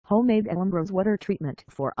Homemade Alum Rosewater treatment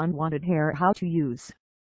for unwanted hair. How to use.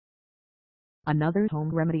 Another home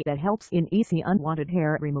remedy that helps in easy unwanted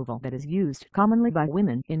hair removal that is used commonly by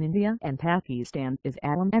women in India and Pakistan is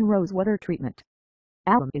alum and rosewater treatment.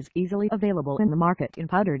 Alum is easily available in the market in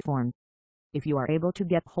powdered form. If you are able to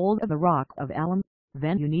get hold of a rock of alum,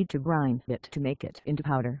 then you need to grind it to make it into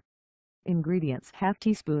powder. Ingredients: half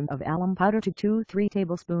teaspoon of alum powder to 2-3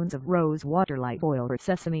 tablespoons of rose water, light oil or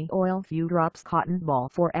sesame oil, few drops cotton ball.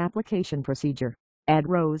 For application procedure: add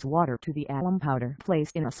rose water to the alum powder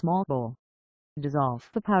placed in a small bowl.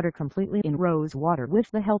 Dissolve the powder completely in rose water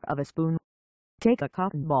with the help of a spoon. Take a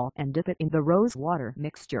cotton ball and dip it in the rose water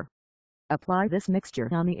mixture. Apply this mixture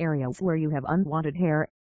on the areas where you have unwanted hair.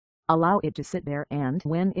 Allow it to sit there, and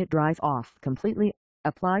when it dries off completely,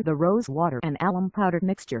 apply the rose water and alum powder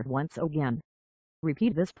mixture once again.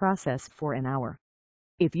 Repeat this process for an hour.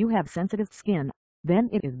 If you have sensitive skin, then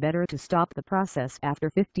it is better to stop the process after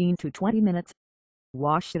 15 to 20 minutes.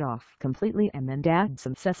 Wash it off completely and then add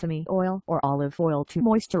some sesame oil or olive oil to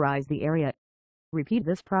moisturize the area. Repeat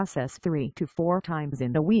this process 3 to 4 times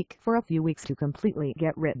in a week for a few weeks to completely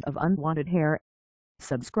get rid of unwanted hair.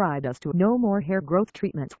 Subscribe us to know more hair growth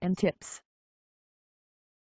treatments and tips.